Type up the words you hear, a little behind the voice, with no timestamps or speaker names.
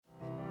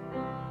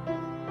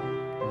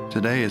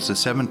Today is the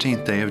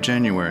 17th day of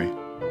January,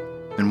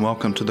 and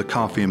welcome to the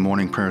Coffee and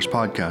Morning Prayers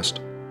podcast.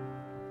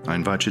 I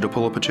invite you to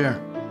pull up a chair,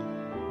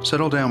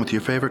 settle down with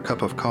your favorite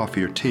cup of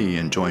coffee or tea,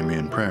 and join me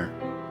in prayer.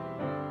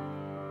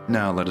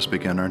 Now let us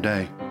begin our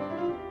day.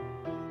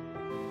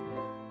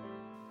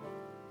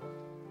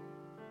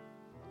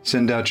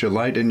 Send out your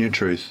light and your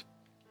truth,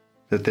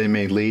 that they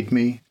may lead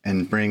me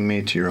and bring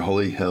me to your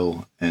holy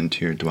hill and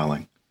to your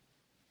dwelling.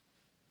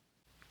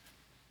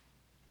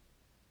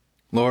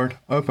 Lord,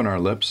 open our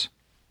lips,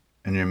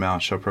 and your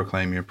mouth shall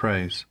proclaim your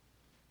praise.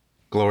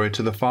 Glory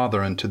to the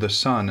Father, and to the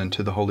Son, and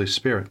to the Holy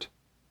Spirit,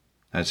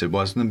 as it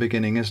was in the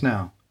beginning, is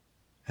now,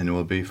 and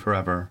will be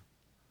forever.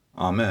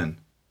 Amen.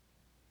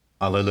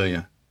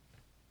 Alleluia.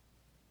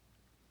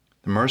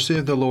 The mercy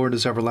of the Lord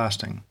is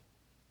everlasting.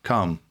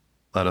 Come,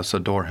 let us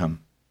adore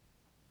him.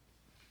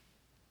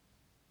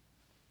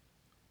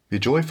 Be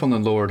joyful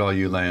in the Lord, all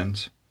you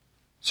lands.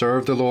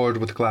 Serve the Lord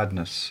with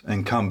gladness,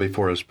 and come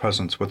before his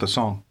presence with a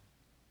song.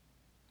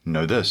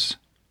 Know this,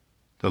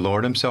 the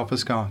Lord himself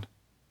is God.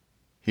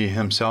 He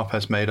himself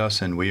has made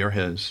us, and we are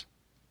his.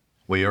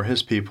 We are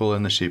his people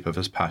and the sheep of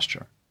his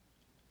pasture.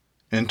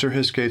 Enter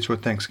his gates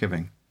with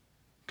thanksgiving.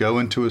 Go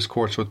into his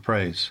courts with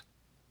praise.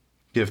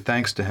 Give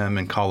thanks to him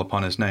and call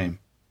upon his name.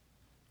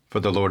 For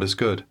the Lord is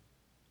good.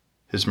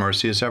 His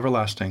mercy is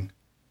everlasting,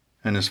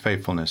 and his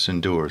faithfulness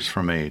endures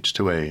from age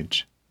to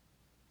age.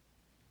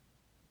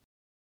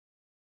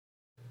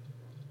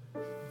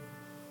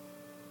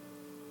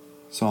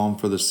 Psalm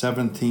for the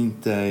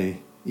 17th day,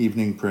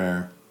 evening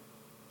prayer,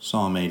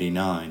 Psalm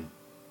 89.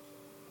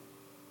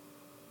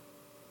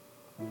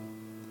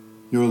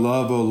 Your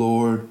love, O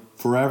Lord,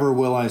 forever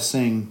will I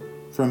sing.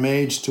 From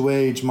age to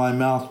age my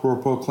mouth will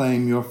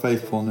proclaim your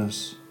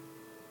faithfulness.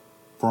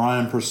 For I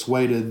am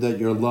persuaded that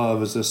your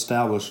love is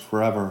established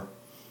forever.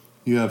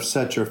 You have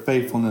set your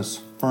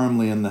faithfulness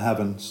firmly in the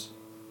heavens.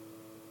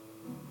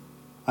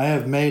 I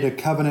have made a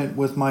covenant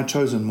with my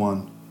chosen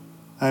one.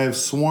 I have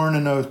sworn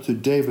an oath to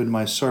David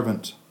my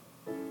servant.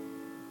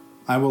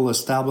 I will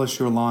establish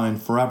your line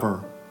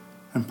forever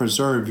and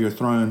preserve your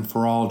throne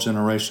for all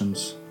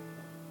generations.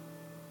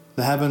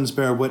 The heavens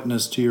bear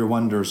witness to your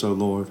wonders, O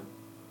Lord,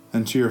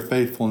 and to your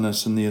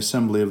faithfulness in the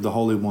assembly of the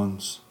holy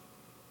ones.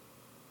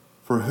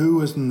 For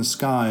who is in the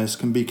skies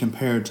can be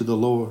compared to the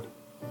Lord?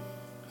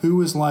 Who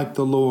is like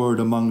the Lord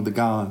among the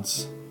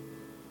gods?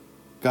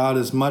 God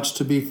is much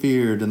to be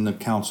feared in the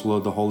council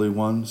of the holy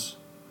ones,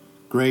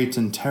 great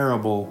and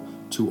terrible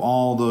to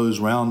all those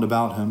round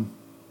about him.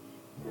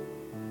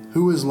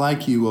 Who is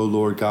like you, O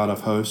Lord God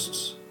of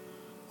hosts?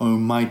 O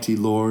mighty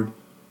Lord,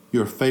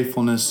 your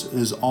faithfulness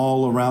is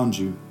all around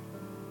you.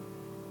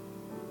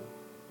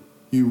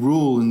 You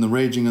rule in the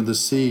raging of the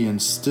sea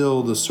and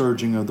still the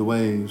surging of the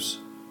waves.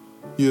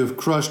 You have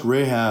crushed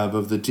Rahab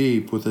of the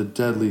deep with a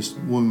deadly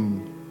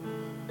wound.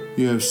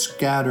 You have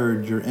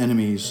scattered your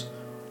enemies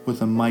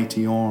with a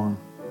mighty arm.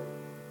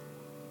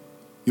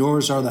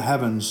 Yours are the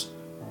heavens,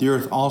 the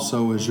earth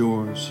also is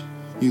yours.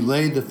 You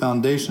laid the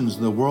foundations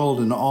of the world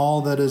and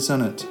all that is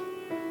in it.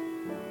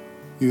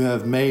 You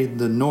have made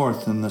the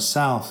north and the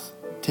south,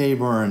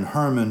 Tabor and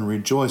Hermon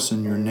rejoice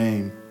in your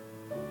name.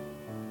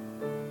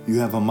 You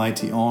have a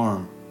mighty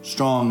arm,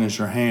 strong is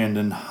your hand,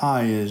 and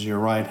high is your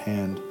right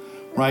hand.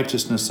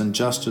 Righteousness and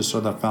justice are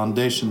the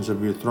foundations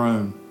of your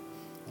throne.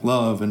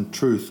 Love and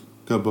truth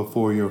go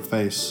before your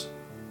face.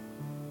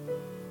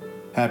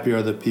 Happy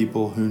are the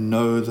people who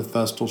know the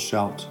festal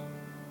shout.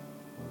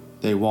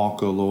 They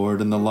walk, O Lord,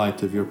 in the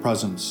light of your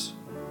presence.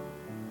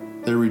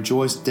 They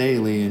rejoice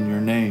daily in your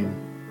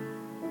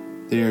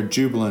name. They are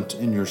jubilant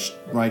in your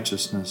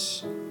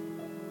righteousness.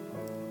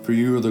 For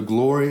you are the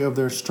glory of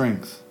their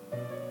strength,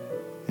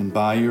 and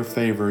by your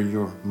favor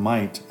your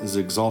might is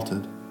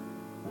exalted.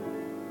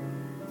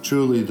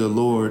 Truly the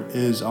Lord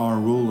is our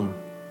ruler.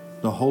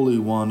 The Holy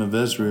One of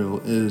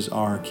Israel is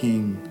our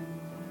King.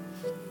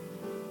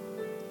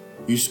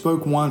 You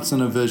spoke once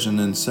in a vision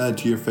and said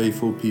to your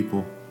faithful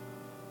people,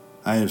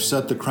 I have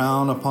set the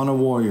crown upon a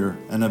warrior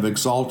and have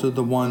exalted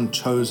the one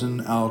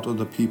chosen out of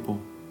the people.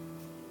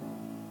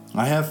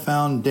 I have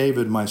found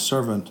David my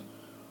servant.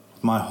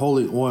 With my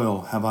holy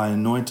oil have I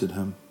anointed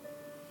him.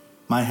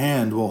 My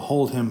hand will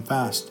hold him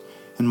fast,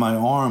 and my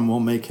arm will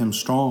make him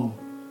strong.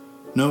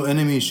 No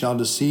enemy shall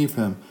deceive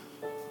him,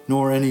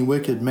 nor any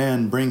wicked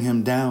man bring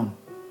him down.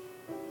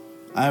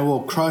 I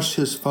will crush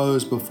his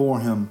foes before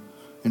him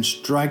and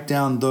strike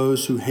down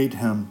those who hate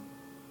him.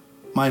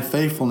 My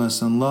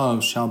faithfulness and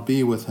love shall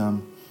be with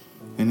him,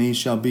 and he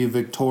shall be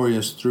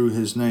victorious through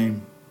his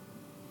name.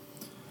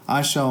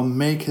 I shall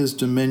make his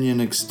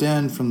dominion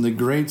extend from the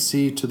great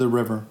sea to the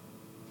river.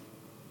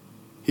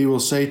 He will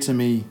say to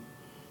me,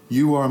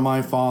 You are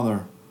my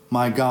Father,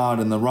 my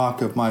God, and the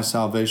rock of my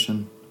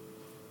salvation.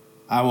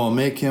 I will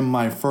make him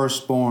my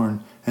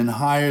firstborn, and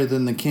higher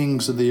than the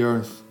kings of the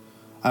earth.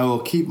 I will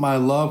keep my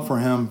love for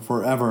him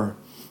forever,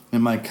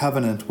 and my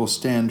covenant will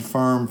stand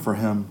firm for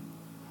him.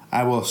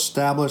 I will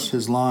establish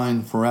his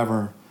line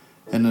forever,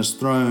 and his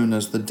throne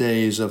as the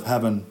days of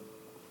heaven.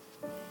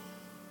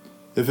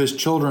 If his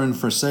children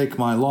forsake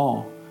my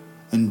law,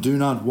 and do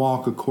not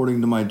walk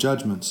according to my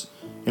judgments,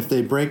 if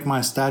they break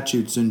my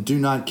statutes and do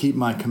not keep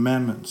my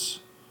commandments,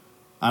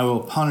 I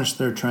will punish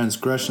their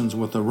transgressions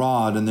with a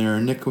rod and their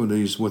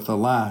iniquities with a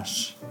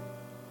lash.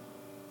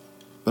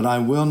 But I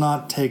will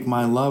not take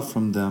my love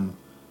from them,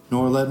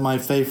 nor let my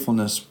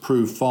faithfulness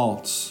prove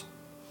false.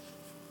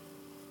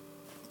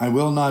 I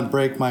will not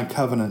break my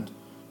covenant,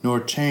 nor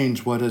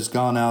change what has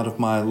gone out of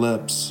my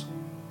lips.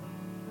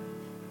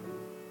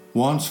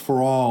 Once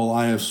for all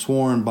I have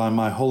sworn by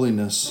my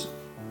holiness,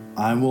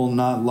 I will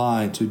not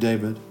lie to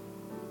David.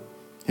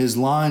 His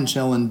line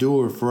shall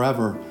endure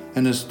forever,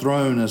 and his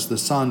throne as the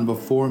sun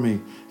before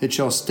me. It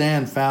shall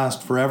stand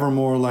fast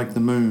forevermore like the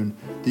moon,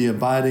 the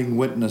abiding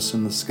witness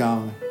in the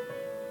sky.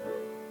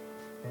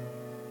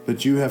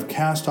 But you have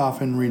cast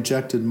off and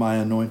rejected my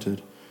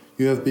anointed.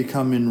 You have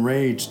become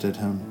enraged at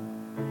him.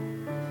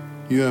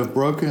 You have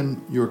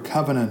broken your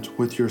covenant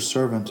with your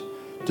servant,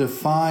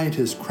 defied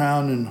his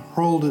crown and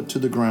hurled it to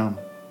the ground.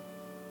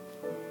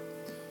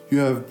 You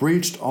have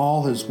breached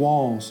all his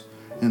walls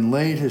and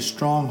laid his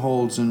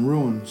strongholds in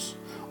ruins.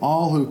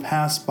 All who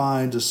pass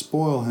by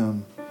despoil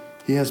him.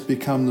 He has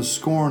become the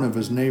scorn of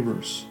his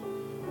neighbors.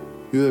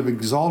 You have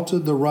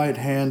exalted the right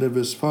hand of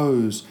his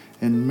foes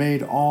and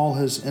made all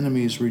his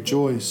enemies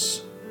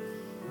rejoice.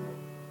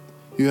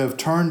 You have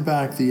turned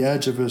back the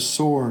edge of his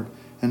sword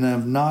and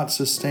have not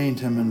sustained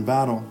him in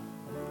battle.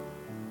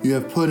 You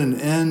have put an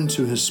end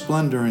to his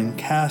splendor and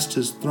cast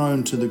his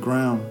throne to the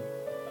ground.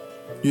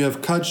 You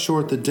have cut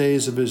short the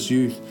days of his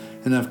youth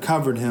and have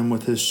covered him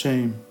with his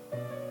shame.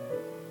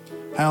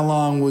 How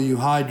long will you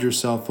hide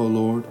yourself, O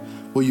Lord?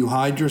 Will you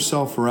hide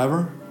yourself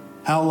forever?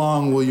 How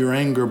long will your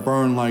anger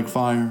burn like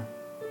fire?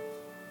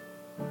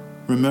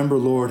 Remember,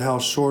 Lord, how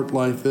short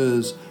life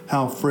is,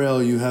 how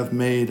frail you have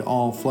made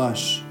all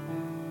flesh.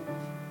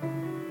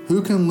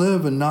 Who can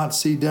live and not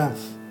see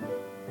death?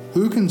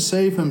 Who can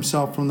save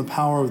himself from the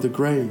power of the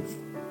grave?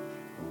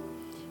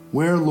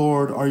 Where,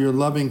 Lord, are your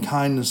loving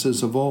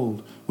kindnesses of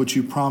old, which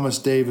you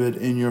promised David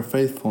in your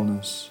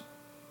faithfulness?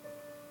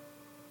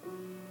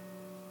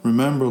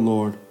 Remember,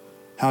 Lord,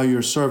 how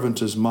your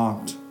servant is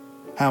mocked,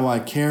 how I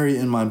carry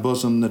in my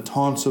bosom the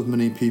taunts of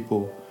many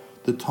people,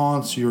 the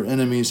taunts your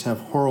enemies have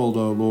hurled,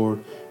 O Lord,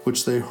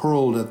 which they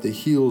hurled at the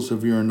heels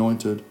of your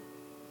anointed.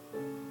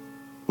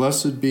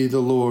 Blessed be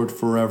the Lord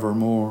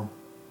forevermore.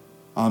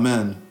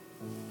 Amen.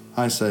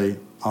 I say,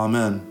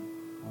 Amen.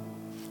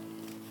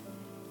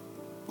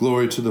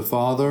 Glory to the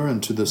Father,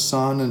 and to the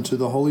Son, and to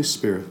the Holy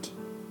Spirit,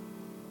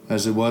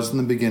 as it was in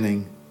the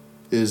beginning,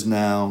 is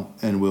now,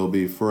 and will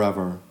be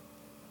forever.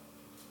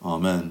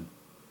 Amen.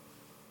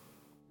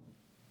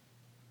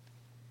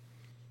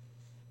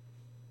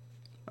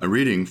 A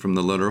reading from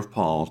the letter of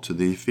Paul to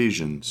the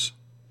Ephesians.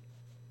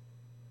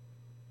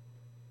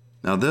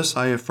 Now this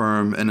I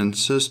affirm and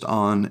insist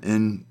on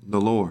in the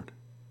Lord.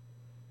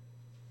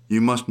 You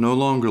must no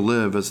longer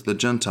live as the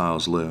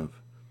Gentiles live,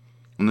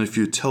 in the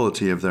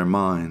futility of their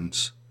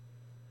minds.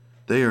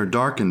 They are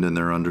darkened in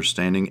their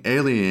understanding,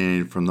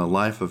 alienated from the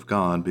life of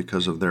God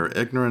because of their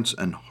ignorance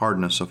and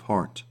hardness of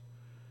heart.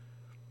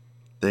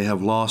 They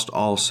have lost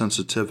all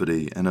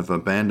sensitivity and have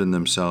abandoned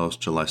themselves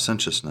to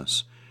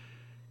licentiousness,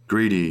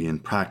 greedy in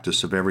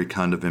practice of every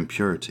kind of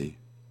impurity.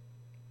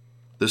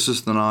 This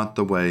is not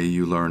the way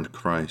you learned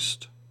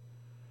Christ.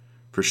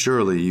 For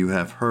surely you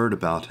have heard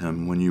about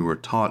him when you were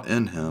taught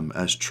in him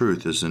as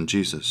truth is in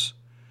Jesus.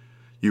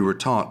 You were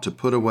taught to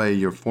put away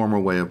your former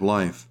way of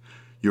life,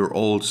 your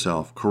old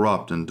self,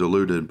 corrupt and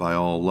deluded by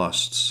all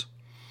lusts,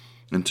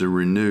 and to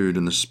renewed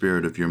in the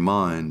spirit of your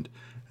mind,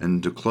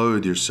 and to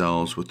clothe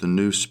yourselves with the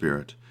new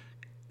spirit,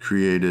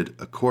 created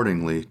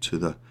accordingly to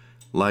the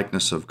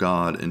likeness of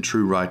God in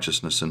true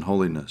righteousness and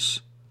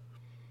holiness.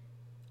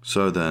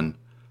 So then,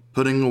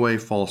 putting away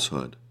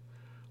falsehood,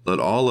 let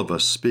all of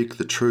us speak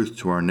the truth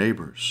to our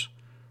neighbors,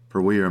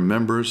 for we are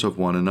members of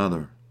one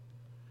another.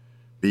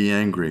 Be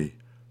angry,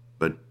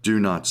 but do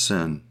not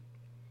sin.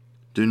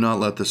 Do not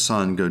let the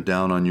sun go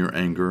down on your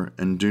anger,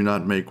 and do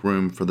not make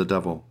room for the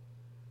devil.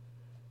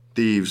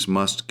 Thieves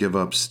must give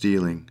up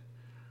stealing.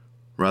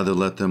 Rather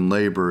let them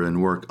labor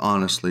and work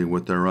honestly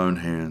with their own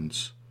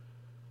hands,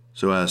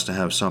 so as to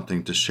have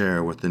something to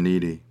share with the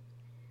needy.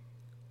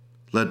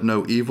 Let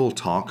no evil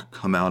talk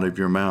come out of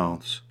your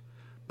mouths,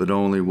 but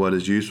only what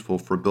is useful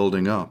for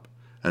building up,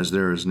 as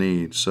there is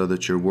need, so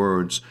that your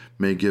words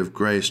may give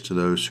grace to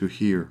those who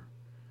hear.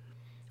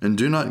 And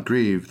do not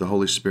grieve the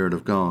Holy Spirit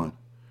of God,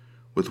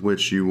 with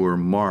which you were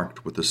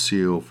marked with a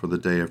seal for the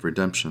day of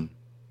redemption.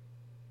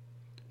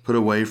 Put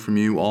away from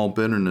you all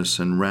bitterness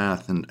and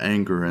wrath and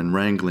anger and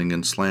wrangling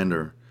and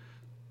slander,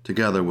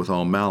 together with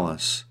all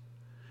malice.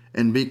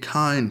 And be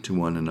kind to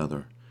one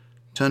another,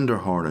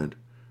 tender-hearted,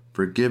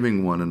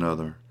 forgiving one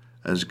another,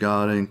 as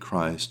God in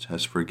Christ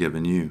has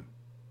forgiven you.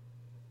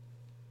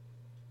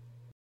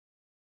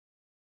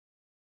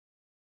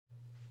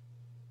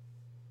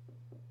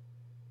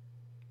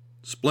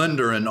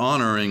 Splendor and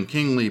honor and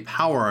kingly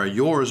power are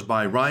yours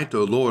by right,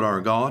 O Lord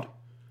our God,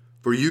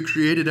 for you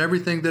created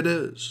everything that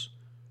is,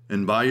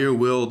 and by your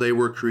will they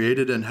were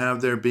created and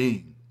have their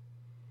being.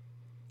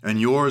 and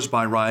yours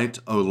by right,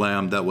 O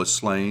Lamb that was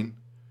slain.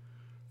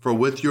 For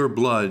with your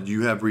blood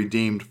you have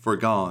redeemed for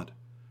God,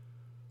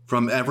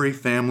 from every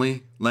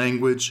family,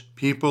 language,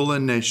 people,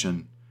 and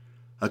nation,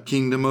 a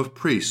kingdom of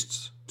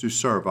priests to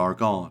serve our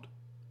God.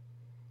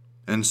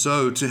 And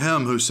so to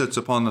him who sits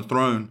upon the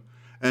throne,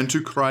 and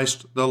to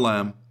Christ the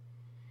Lamb,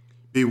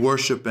 be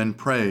worship and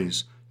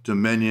praise,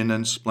 dominion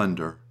and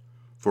splendor,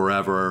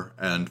 forever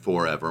and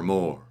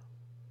forevermore.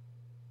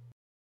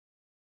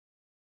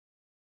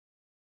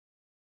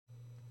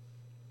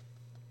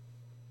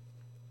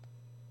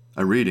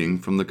 A reading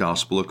from the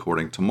Gospel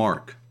according to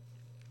Mark.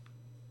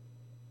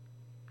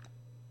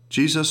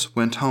 Jesus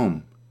went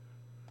home,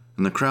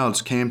 and the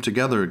crowds came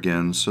together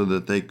again so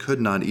that they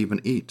could not even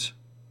eat.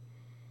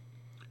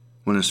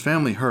 When his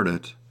family heard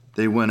it,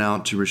 they went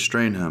out to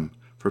restrain him,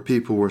 for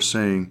people were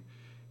saying,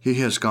 "He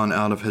has gone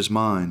out of his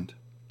mind."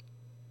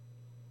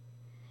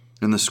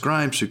 And the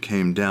scribes who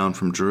came down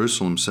from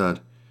Jerusalem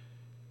said,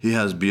 "He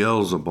has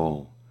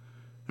Beelzebul,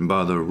 and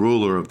by the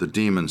ruler of the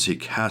demons he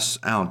casts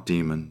out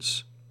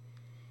demons."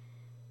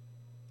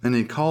 And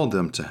he called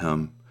them to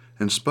him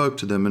and spoke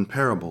to them in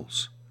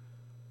parables.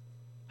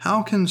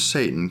 How can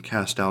Satan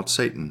cast out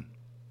Satan?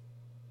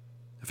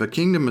 If a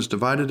kingdom is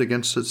divided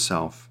against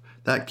itself,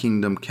 that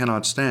kingdom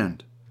cannot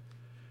stand.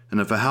 And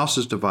if a house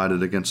is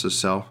divided against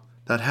itself,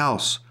 that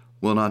house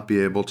will not be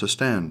able to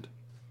stand.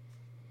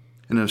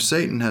 And if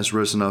Satan has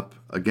risen up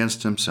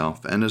against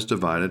himself and is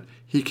divided,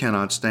 he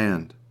cannot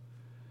stand.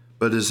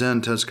 But his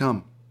end has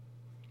come.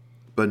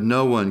 But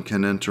no one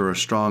can enter a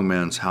strong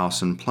man's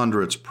house and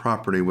plunder its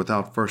property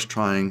without first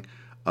trying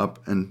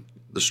up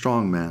the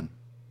strong man.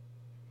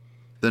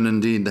 Then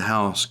indeed the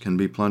house can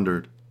be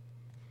plundered.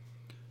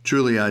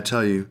 Truly I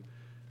tell you,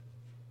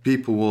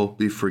 people will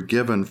be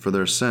forgiven for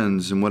their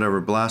sins and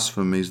whatever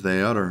blasphemies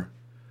they utter.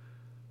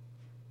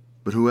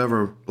 But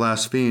whoever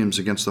blasphemes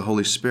against the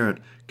Holy Spirit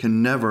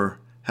can never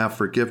have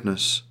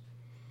forgiveness,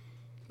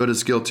 but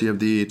is guilty of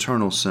the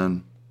eternal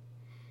sin.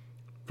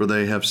 For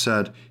they have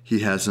said, "He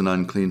has an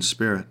unclean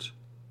spirit."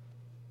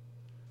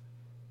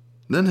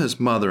 Then his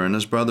mother and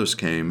his brothers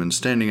came, and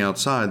standing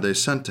outside they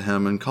sent to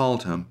him and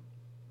called him.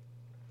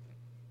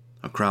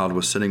 A crowd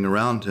was sitting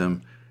around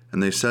him,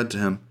 and they said to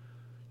him,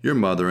 "Your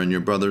mother and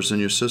your brothers and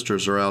your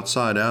sisters are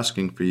outside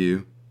asking for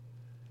you."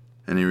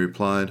 And he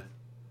replied,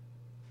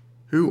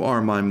 "Who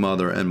are my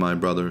mother and my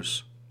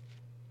brothers?"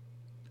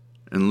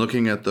 And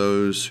looking at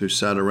those who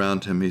sat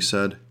around him, he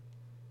said,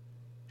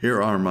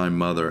 "Here are my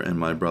mother and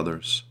my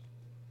brothers.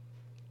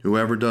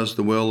 Whoever does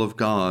the will of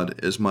God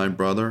is my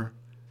brother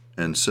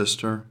and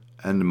sister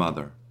and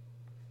mother."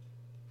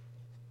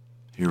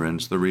 Here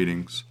ends the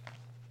readings.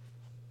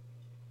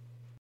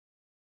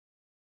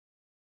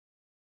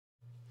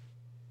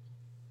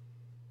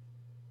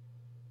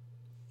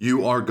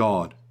 You are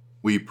God,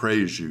 we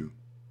praise you.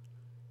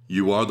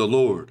 You are the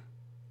Lord,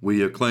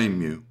 we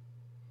acclaim you.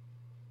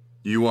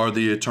 You are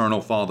the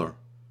eternal Father.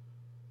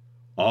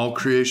 All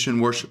creation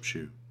worships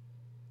you.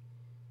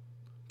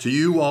 To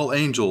you all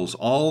angels,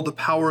 all the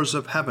powers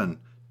of heaven,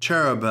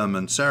 cherubim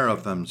and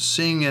seraphim,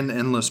 sing in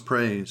endless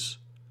praise.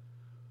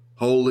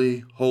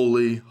 Holy,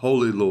 holy,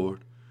 holy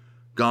Lord,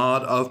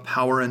 God of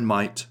power and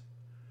might,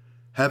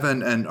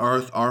 heaven and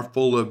earth are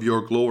full of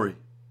your glory.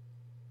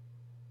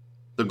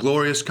 The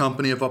glorious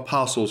company of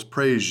apostles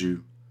praise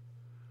you.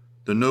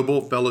 The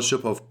noble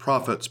fellowship of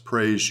prophets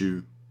praise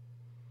you.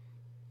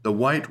 The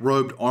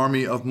white-robed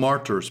army of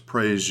martyrs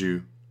praise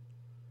you.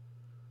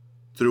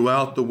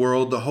 Throughout the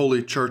world, the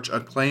Holy Church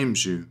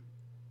acclaims you.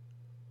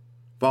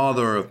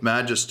 Father of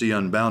majesty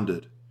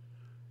unbounded,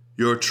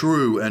 your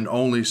true and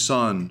only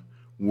Son,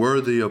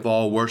 worthy of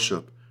all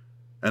worship,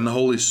 and the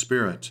Holy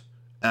Spirit,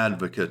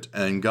 advocate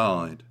and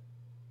guide.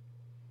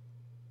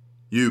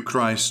 You,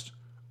 Christ,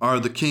 are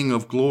the King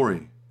of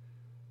glory,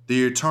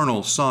 the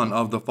eternal Son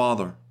of the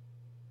Father.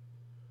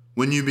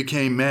 When you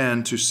became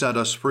man to set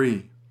us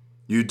free,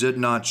 you did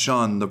not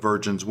shun the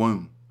Virgin's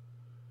womb.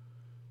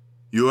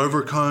 You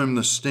overcame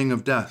the sting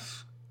of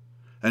death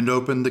and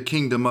opened the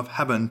kingdom of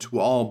heaven to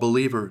all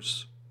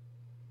believers.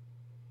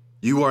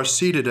 You are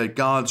seated at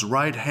God's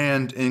right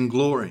hand in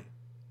glory.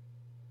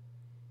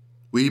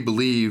 We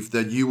believe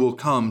that you will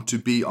come to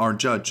be our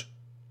judge.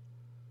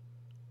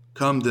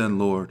 Come then,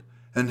 Lord,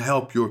 and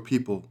help your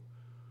people,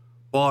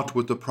 bought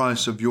with the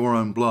price of your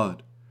own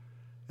blood,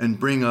 and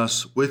bring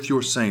us with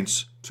your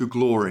saints to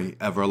glory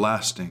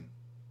everlasting.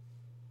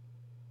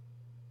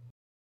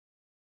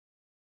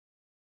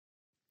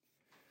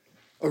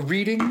 A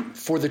reading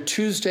for the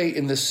Tuesday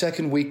in the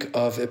second week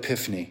of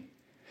Epiphany.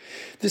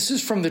 This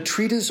is from the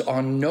treatise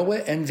on Noah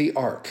and the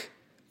Ark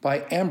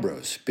by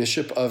Ambrose,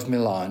 Bishop of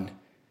Milan,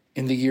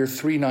 in the year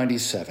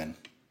 397.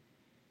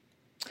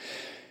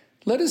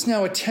 Let us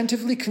now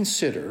attentively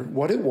consider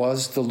what it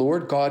was the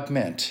Lord God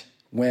meant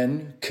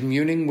when,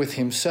 communing with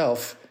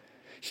himself,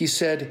 he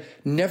said,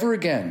 "Never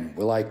again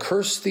will I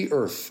curse the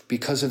earth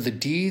because of the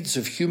deeds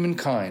of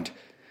humankind,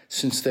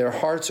 since their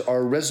hearts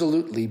are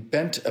resolutely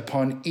bent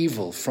upon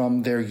evil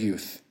from their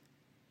youth.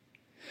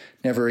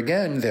 Never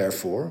again,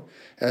 therefore,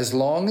 as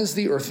long as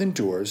the earth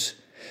endures,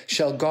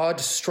 shall God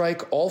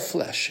strike all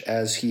flesh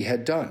as he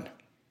had done.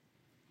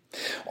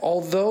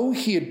 Although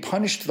he had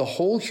punished the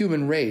whole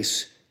human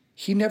race,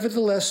 he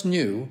nevertheless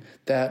knew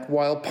that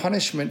while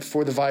punishment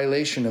for the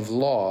violation of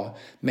law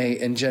may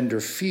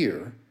engender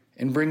fear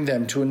and bring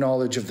them to a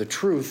knowledge of the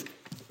truth,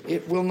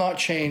 it will not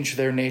change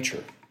their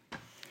nature.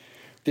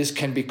 This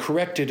can be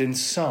corrected in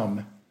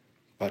some,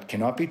 but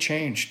cannot be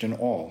changed in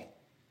all.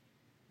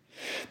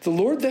 The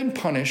Lord then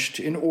punished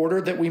in order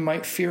that we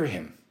might fear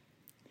him,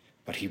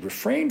 but he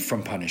refrained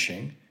from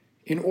punishing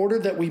in order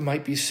that we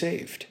might be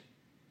saved.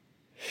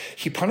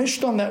 He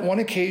punished on that one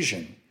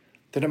occasion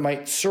that it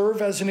might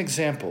serve as an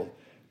example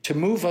to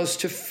move us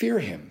to fear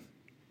him.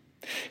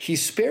 He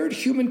spared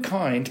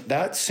humankind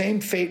that same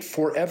fate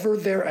forever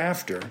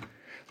thereafter,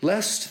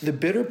 lest the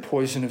bitter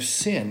poison of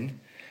sin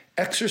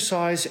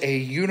exercise a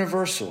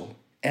universal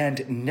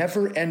and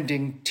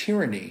never-ending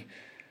tyranny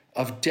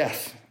of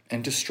death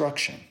and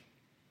destruction.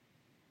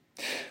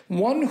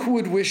 One who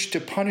would wish to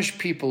punish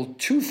people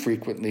too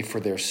frequently for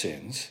their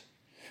sins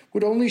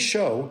would only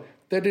show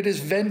that it is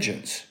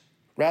vengeance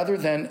rather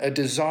than a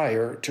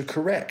desire to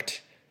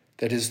correct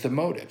that is the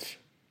motive.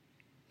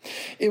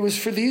 It was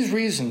for these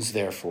reasons,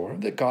 therefore,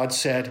 that God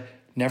said,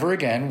 "Never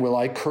again will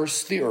I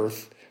curse the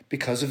earth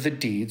because of the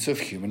deeds of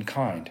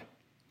humankind."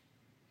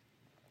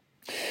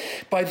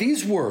 By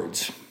these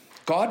words,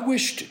 God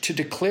wished to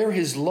declare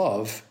his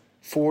love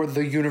for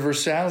the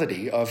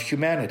universality of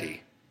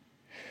humanity,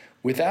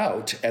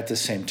 without, at the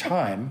same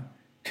time,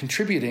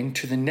 contributing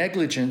to the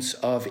negligence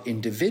of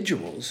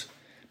individuals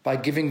by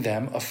giving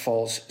them a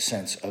false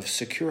sense of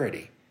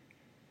security.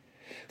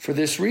 For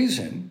this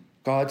reason,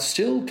 God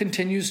still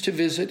continues to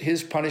visit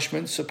his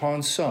punishments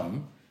upon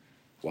some,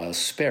 while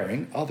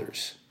sparing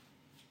others.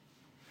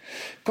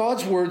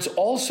 God's words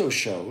also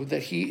show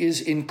that he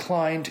is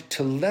inclined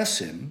to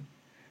lessen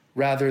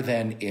rather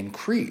than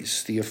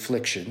increase the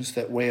afflictions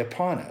that weigh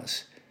upon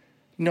us,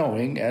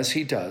 knowing, as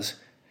he does,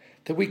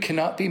 that we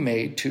cannot be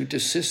made to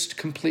desist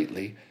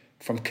completely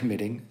from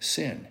committing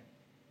sin.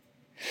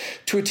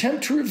 To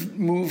attempt to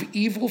remove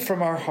evil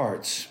from our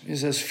hearts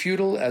is as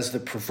futile as the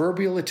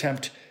proverbial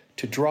attempt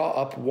to draw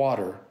up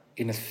water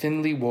in a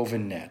thinly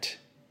woven net.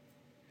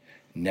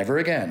 Never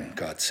again,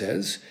 God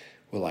says,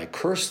 will I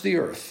curse the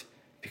earth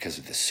because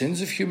of the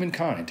sins of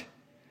humankind,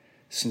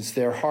 since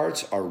their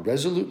hearts are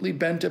resolutely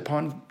bent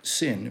upon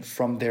sin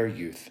from their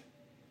youth.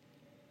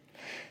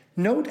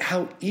 Note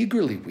how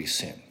eagerly we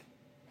sin,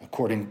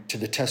 according to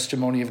the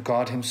testimony of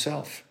God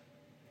himself.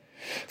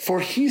 For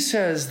he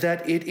says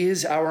that it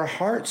is our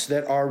hearts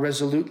that are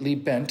resolutely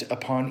bent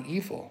upon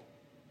evil.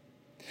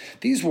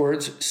 These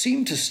words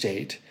seem to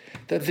state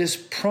that this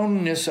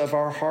proneness of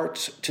our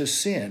hearts to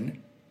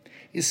sin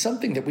is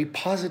something that we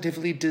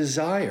positively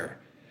desire,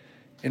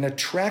 an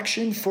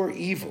attraction for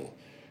evil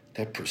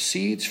that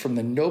proceeds from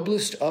the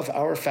noblest of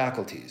our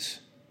faculties,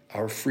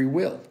 our free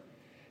will,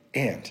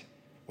 and,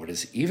 what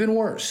is even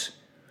worse,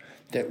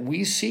 that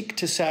we seek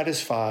to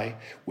satisfy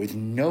with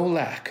no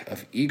lack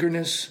of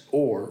eagerness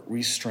or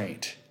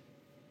restraint.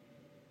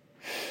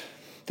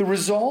 The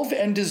resolve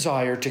and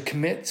desire to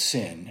commit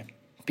sin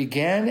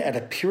began at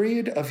a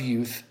period of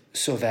youth,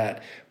 so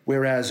that,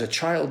 whereas a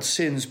child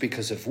sins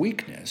because of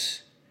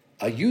weakness,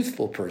 a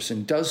youthful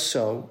person does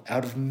so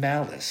out of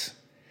malice,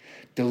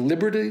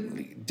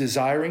 deliberately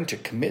desiring to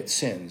commit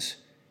sins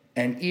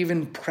and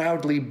even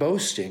proudly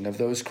boasting of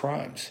those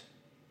crimes.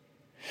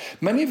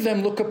 Many of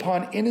them look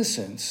upon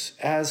innocence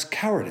as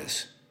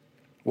cowardice,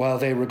 while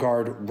they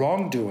regard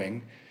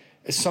wrongdoing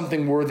as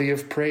something worthy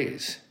of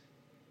praise.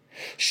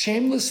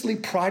 Shamelessly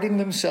priding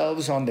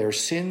themselves on their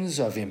sins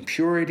of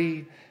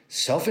impurity,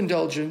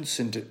 self-indulgence,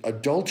 and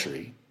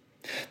adultery,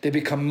 they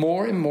become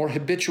more and more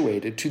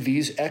habituated to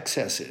these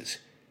excesses,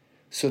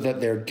 so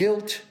that their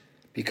guilt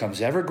becomes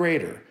ever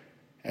greater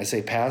as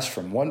they pass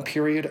from one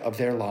period of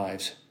their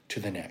lives to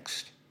the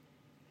next.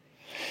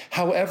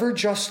 However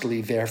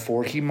justly,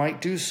 therefore, he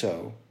might do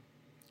so,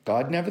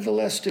 God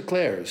nevertheless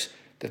declares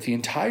that the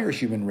entire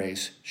human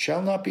race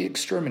shall not be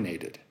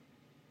exterminated.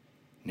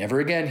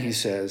 Never again, he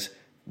says,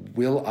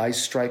 will I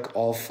strike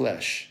all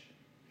flesh,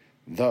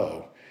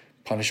 though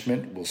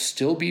punishment will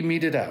still be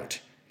meted out,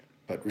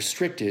 but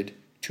restricted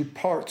to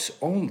parts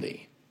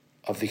only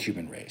of the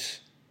human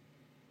race.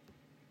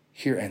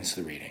 Here ends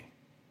the reading.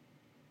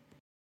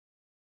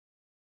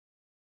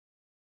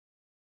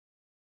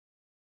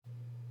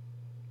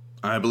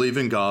 I believe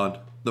in God,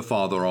 the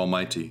Father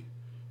Almighty,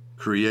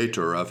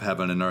 creator of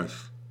heaven and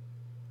earth.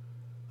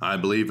 I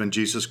believe in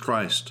Jesus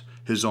Christ,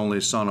 his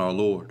only Son, our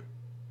Lord.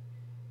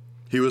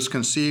 He was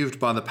conceived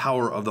by the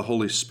power of the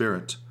Holy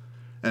Spirit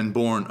and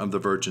born of the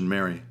Virgin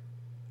Mary,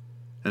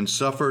 and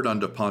suffered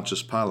under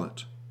Pontius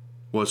Pilate,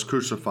 was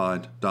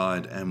crucified,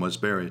 died, and was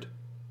buried.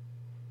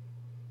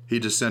 He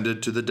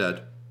descended to the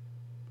dead.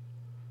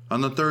 On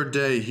the third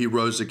day he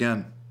rose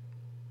again.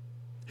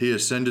 He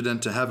ascended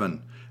into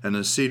heaven and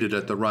is seated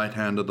at the right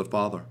hand of the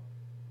Father.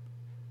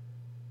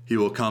 He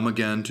will come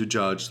again to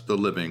judge the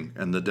living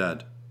and the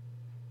dead.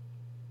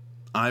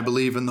 I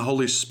believe in the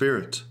Holy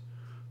Spirit,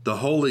 the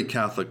Holy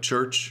Catholic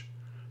Church,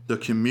 the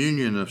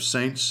communion of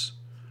saints,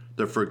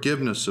 the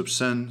forgiveness of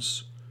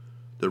sins,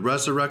 the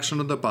resurrection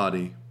of the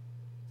body,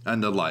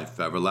 and the life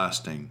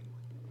everlasting.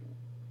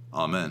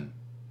 Amen.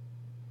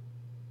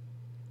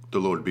 The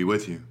Lord be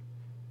with you,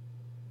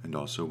 and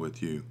also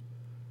with you.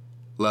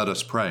 Let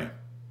us pray.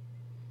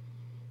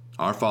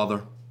 Our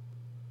Father,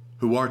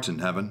 who art in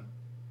heaven,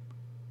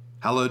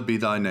 hallowed be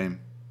thy name.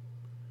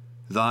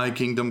 Thy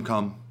kingdom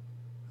come,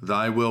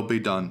 thy will be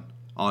done,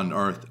 on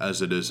earth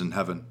as it is in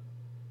heaven.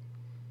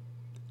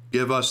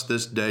 Give us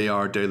this day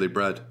our daily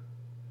bread,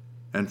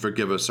 and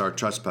forgive us our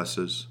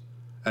trespasses,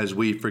 as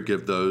we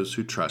forgive those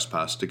who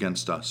trespass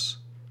against us.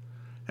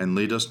 And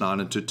lead us not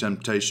into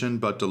temptation,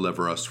 but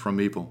deliver us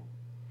from evil.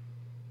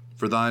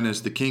 For thine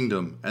is the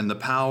kingdom, and the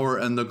power,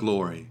 and the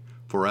glory,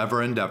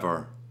 forever and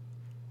ever.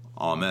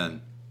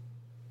 Amen.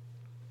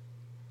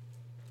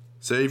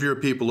 Save your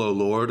people, O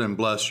Lord, and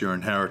bless your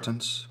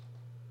inheritance.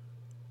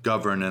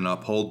 Govern and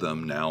uphold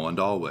them now and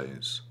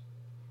always.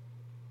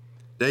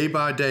 Day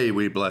by day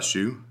we bless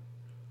you.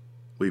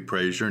 We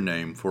praise your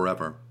name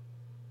forever.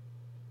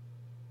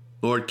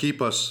 Lord,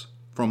 keep us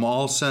from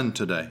all sin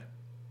today.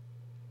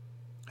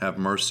 Have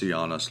mercy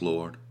on us,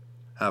 Lord.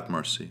 Have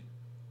mercy.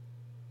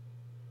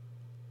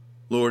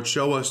 Lord,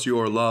 show us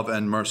your love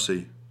and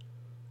mercy,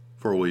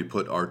 for we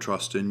put our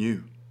trust in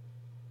you.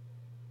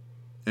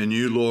 In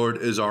you, Lord,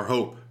 is our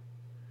hope,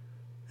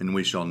 and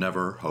we shall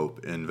never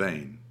hope in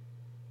vain.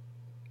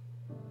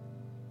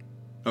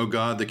 O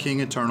God, the King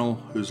eternal,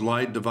 whose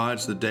light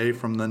divides the day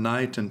from the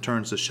night and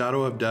turns the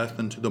shadow of death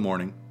into the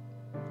morning,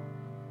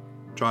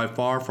 drive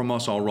far from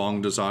us all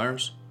wrong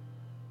desires,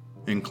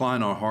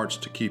 incline our hearts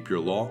to keep your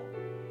law,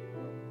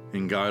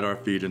 and guide our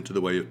feet into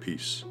the way of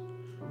peace,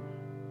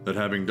 that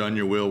having done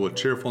your will with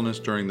cheerfulness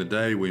during the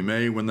day, we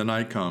may, when the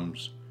night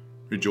comes,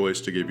 rejoice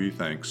to give you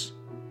thanks,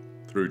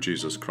 through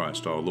Jesus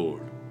Christ our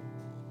Lord.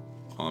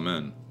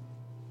 Amen.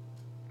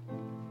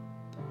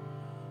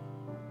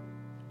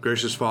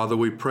 Gracious Father,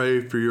 we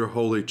pray for your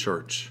holy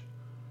church.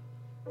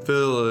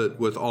 Fill it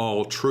with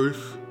all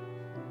truth,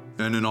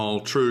 and in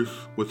all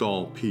truth with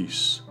all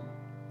peace.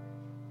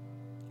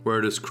 Where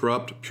it is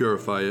corrupt,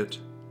 purify it.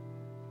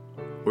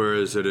 Where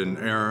is it in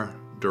error,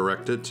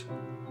 direct it.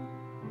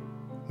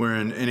 Where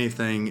in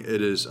anything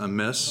it is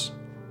amiss,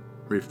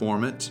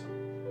 reform it.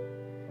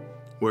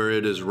 Where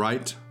it is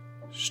right,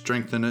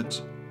 strengthen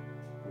it.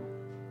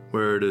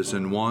 Where it is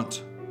in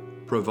want,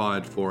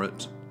 provide for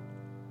it.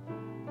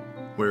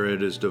 Where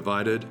it is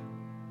divided,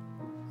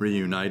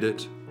 reunite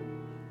it,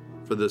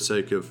 for the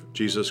sake of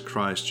Jesus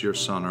Christ, your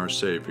Son, our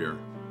Savior.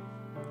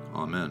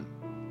 Amen.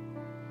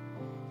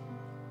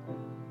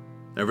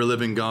 Ever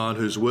living God,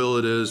 whose will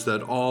it is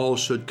that all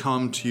should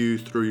come to you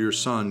through your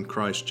Son,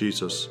 Christ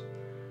Jesus,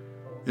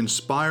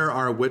 inspire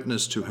our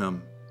witness to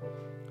him,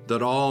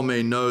 that all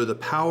may know the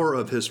power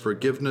of his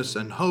forgiveness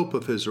and hope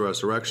of his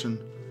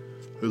resurrection,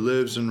 who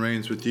lives and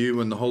reigns with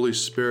you in the Holy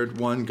Spirit,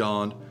 one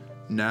God,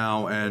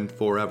 now and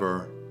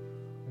forever.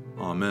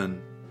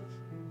 Amen.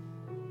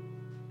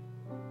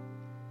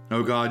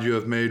 O God, you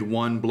have made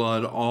one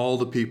blood all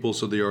the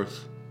peoples of the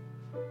earth,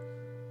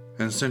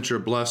 and sent your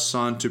blessed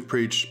Son to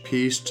preach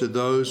peace to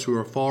those who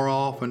are far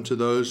off and to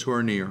those who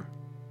are near.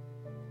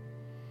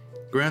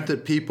 Grant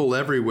that people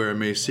everywhere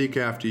may seek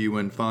after you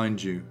and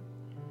find you.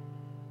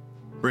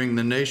 Bring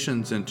the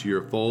nations into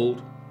your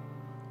fold,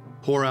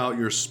 pour out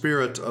your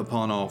Spirit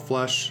upon all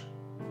flesh,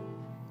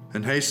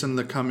 and hasten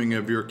the coming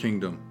of your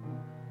kingdom.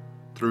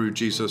 Through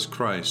Jesus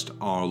Christ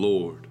our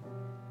Lord.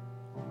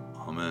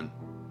 Amen.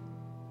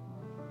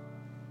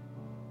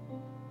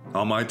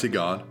 Almighty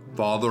God,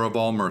 Father of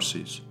all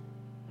mercies,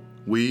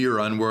 we, your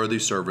unworthy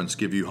servants,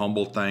 give you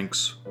humble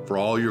thanks for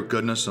all your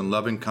goodness and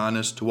loving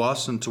kindness to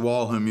us and to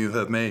all whom you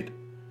have made.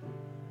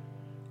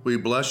 We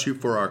bless you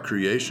for our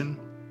creation,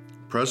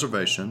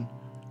 preservation,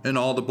 and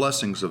all the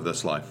blessings of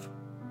this life,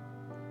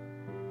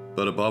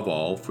 but above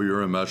all for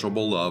your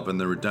immeasurable love and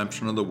the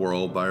redemption of the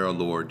world by our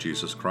Lord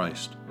Jesus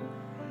Christ,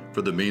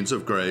 for the means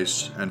of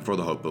grace and for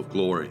the hope of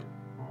glory.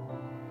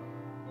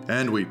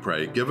 And we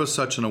pray, give us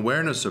such an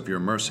awareness of your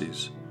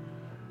mercies,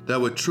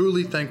 that with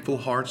truly thankful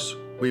hearts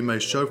we may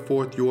show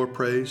forth your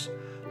praise,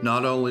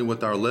 not only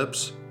with our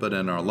lips, but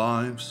in our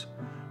lives,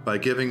 by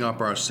giving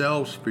up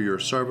ourselves for your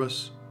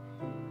service,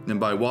 and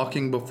by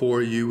walking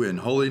before you in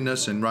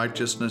holiness and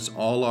righteousness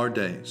all our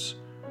days.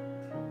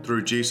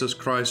 Through Jesus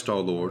Christ our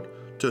Lord,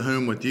 to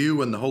whom with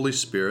you and the Holy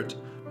Spirit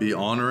be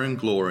honor and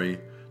glory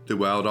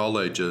throughout all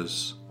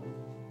ages.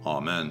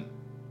 Amen.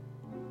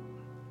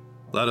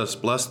 Let us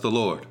bless the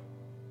Lord.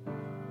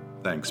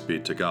 Thanks be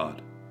to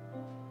God.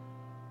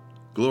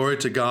 Glory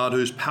to God,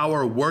 whose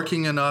power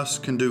working in us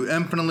can do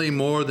infinitely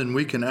more than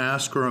we can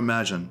ask or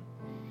imagine.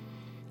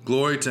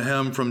 Glory to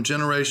him from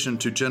generation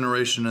to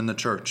generation in the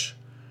church,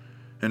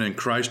 and in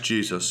Christ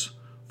Jesus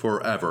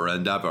forever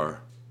and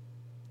ever.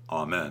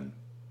 Amen.